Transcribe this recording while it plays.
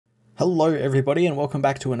Hello everybody and welcome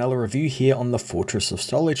back to another review here on the Fortress of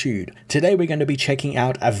Solitude. Today we're going to be checking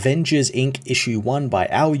out Avengers Inc. Issue 1 by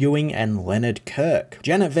Al Ewing and Leonard Kirk.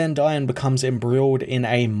 Janet Van Dyne becomes embroiled in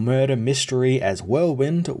a murder mystery as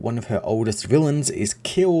Whirlwind, one of her oldest villains, is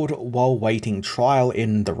killed while waiting trial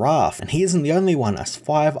in the raft. And he isn't the only one, as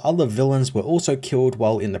 5 other villains were also killed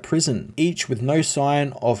while in the prison, each with no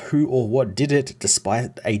sign of who or what did it,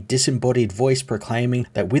 despite a disembodied voice proclaiming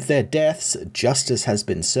that with their deaths, justice has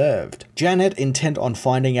been served. Janet, intent on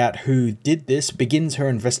finding out who did this, begins her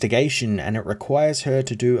investigation, and it requires her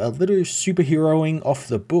to do a little superheroing off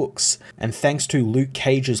the books. And thanks to Luke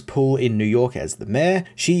Cage's pull in New York as the mayor,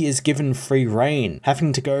 she is given free reign,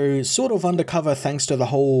 having to go sort of undercover thanks to the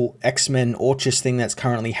whole X-Men Orchis thing that's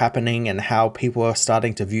currently happening and how people are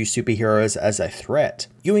starting to view superheroes as a threat.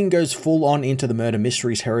 Ewing goes full on into the murder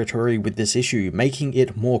mystery territory with this issue, making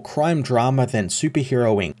it more crime drama than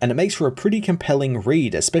superheroing, and it makes for a pretty compelling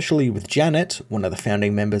read, especially with Janet, one of the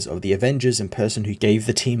founding members of the Avengers and person who gave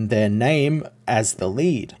the team their name, as the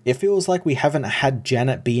lead. It feels like we haven't had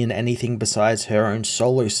Janet be in anything besides her own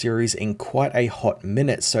solo series in quite a hot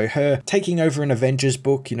minute, so her taking over an Avengers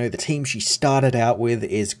book, the team she started out with,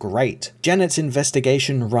 is great. Janet's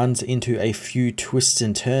investigation runs into a few twists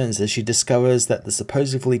and turns as she discovers that the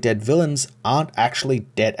supposedly dead villains aren't actually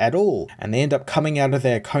dead at all, and they end up coming out of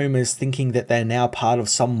their comas thinking that they're now part of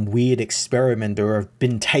some weird experiment or have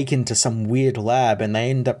been taken to some weird lab, and they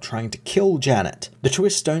end up trying to kill Janet. The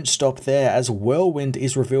twists don't stop there, as Whirlwind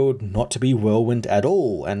is revealed not to be Whirlwind at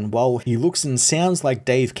all, and while he looks and sounds like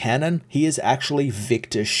Dave Cannon, he is actually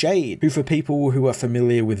Victor Shade, who for people who are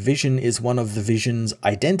familiar with Vision is one of the Vision's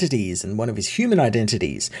identities and one of his human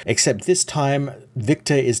identities, except this time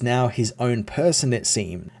Victor is now his own person, it seems.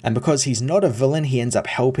 And because he's not a villain, he ends up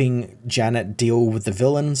helping Janet deal with the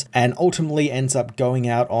villains and ultimately ends up going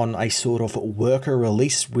out on a sort of worker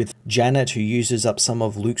release with Janet, who uses up some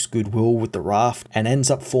of Luke's goodwill with the raft and ends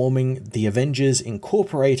up forming the Avengers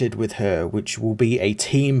Incorporated with her, which will be a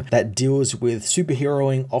team that deals with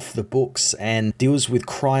superheroing off the books and deals with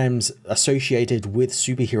crimes associated with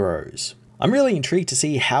superheroes. I'm really intrigued to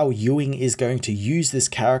see how Ewing is going to use this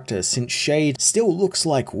character, since Shade still looks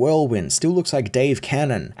like Whirlwind, still looks like Dave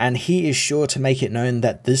Cannon, and he is sure to make it known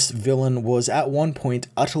that this villain was at one point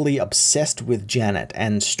utterly obsessed with Janet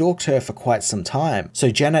and stalked her for quite some time. So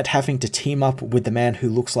Janet having to team up with the man who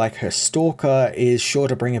looks like her stalker is sure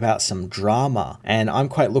to bring about some drama, and I'm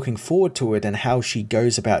quite looking forward to it and how she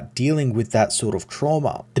goes about dealing with that sort of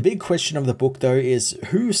trauma. The big question of the book though is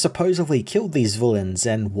who supposedly killed these villains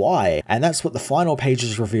and why, and that's what the final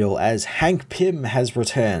pages reveal, as Hank Pym has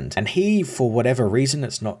returned, and he, for whatever reason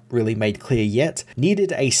it's not really made clear yet,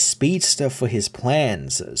 needed a speedster for his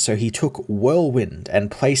plans, so he took Whirlwind and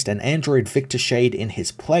placed an android Victor Shade in his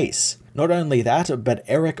place. Not only that, but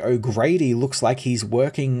Eric O'Grady looks like he's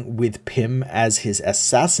working with Pym as his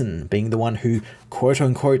assassin, being the one who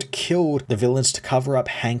quote-unquote killed the villains to cover up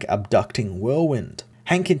Hank abducting Whirlwind.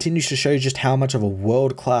 Hank continues to show just how much of a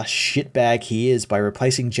world-class shitbag he is by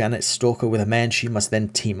replacing Janet's stalker with a man she must then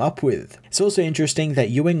team up with. It's also interesting that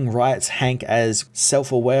Ewing writes Hank as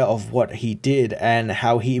self-aware of what he did and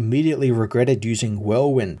how he immediately regretted using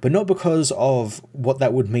Whirlwind, but not because of what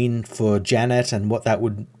that would mean for Janet and what that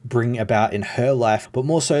would bring about in her life, but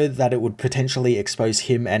more so that it would potentially expose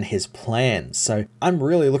him and his plans. So I'm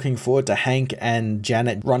really looking forward to Hank and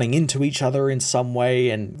Janet running into each other in some way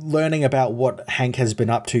and learning about what Hank has been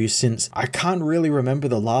up to, since I can't really remember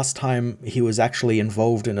the last time he was actually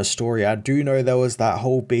involved in a story. I do know there was that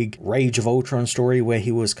whole big Rage of Ultron story where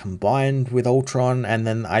he was combined with Ultron, and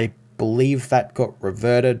then I believe that got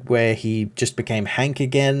reverted where he just became Hank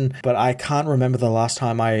again, but I can't remember the last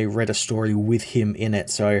time I read a story with him in it,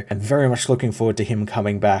 so I'm very much looking forward to him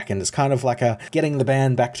coming back, and it's kind of like a getting the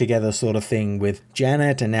band back together sort of thing with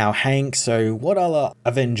Janet and now Hank. So what other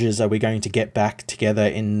Avengers are we going to get back together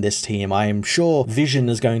in this team? I am sure Vision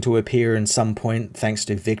is going to appear in some point thanks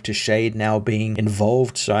to Victor Shade now being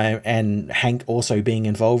involved, and Hank also being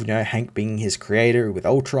involved, Hank being his creator with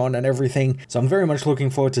Ultron and everything. So I'm very much looking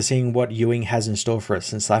forward to seeing what Ewing has in store for us,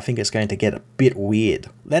 since I think it's going to get a bit weird.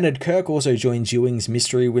 Leonard Kirk also joins Ewing's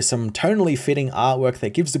mystery with some tonally fitting artwork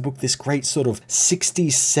that gives the book this great sort of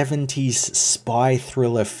 60s, 70s spy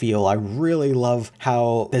thriller feel. I really love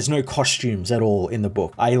how there's no costumes at all in the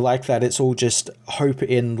book. I like that it's all just Hope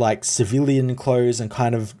in like civilian clothes and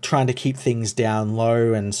kind of trying to keep things down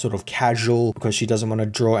low and sort of casual because she doesn't want to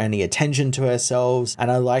draw any attention to herself. And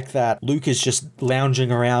I like that Luke is just lounging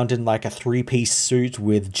around in like a 3-piece suit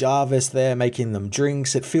with Jar harvest there, making them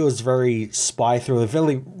drinks. It feels very spy thriller,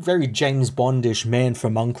 very James Bondish, Man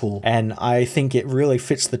from U.N.C.L.E. And I think it really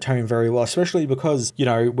fits the tone very well, especially because, you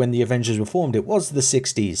know, when the Avengers were formed, it was the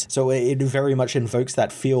 60s. So it very much invokes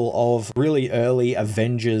that feel of really early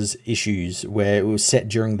Avengers issues where it was set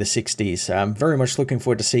during the 60s. I'm very much looking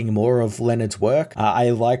forward to seeing more of Leonard's work.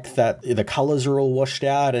 I like that the colors are all washed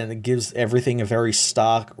out and it gives everything a very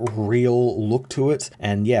stark, real look to it.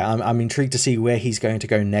 And yeah, I'm intrigued to see where he's going to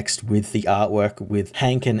go next with the artwork, with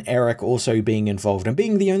Hank and Eric also being involved and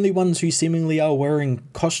being the only ones who seemingly are wearing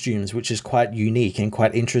costumes, which is quite unique and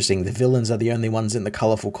quite interesting. The villains are the only ones in the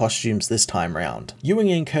colorful costumes this time round.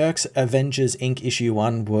 Ewing and Kirk's Avengers Inc. issue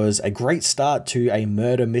 1 was a great start to a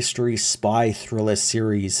murder mystery spy thriller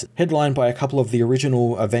series, headlined by a couple of the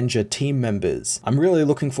original Avenger team members. I'm really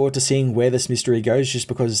looking forward to seeing where this mystery goes, just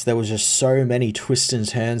because there was just so many twists and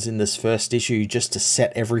turns in this first issue just to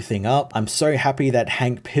set everything up. I'm so happy that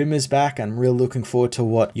Hank Pym is back. I'm really looking forward to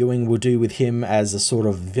what Ewing will do with him as a sort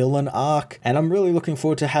of villain arc, and I'm really looking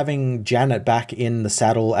forward to having Janet back in the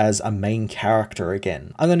saddle as a main character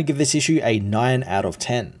again. I'm going to give this issue a 9 out of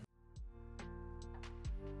 10.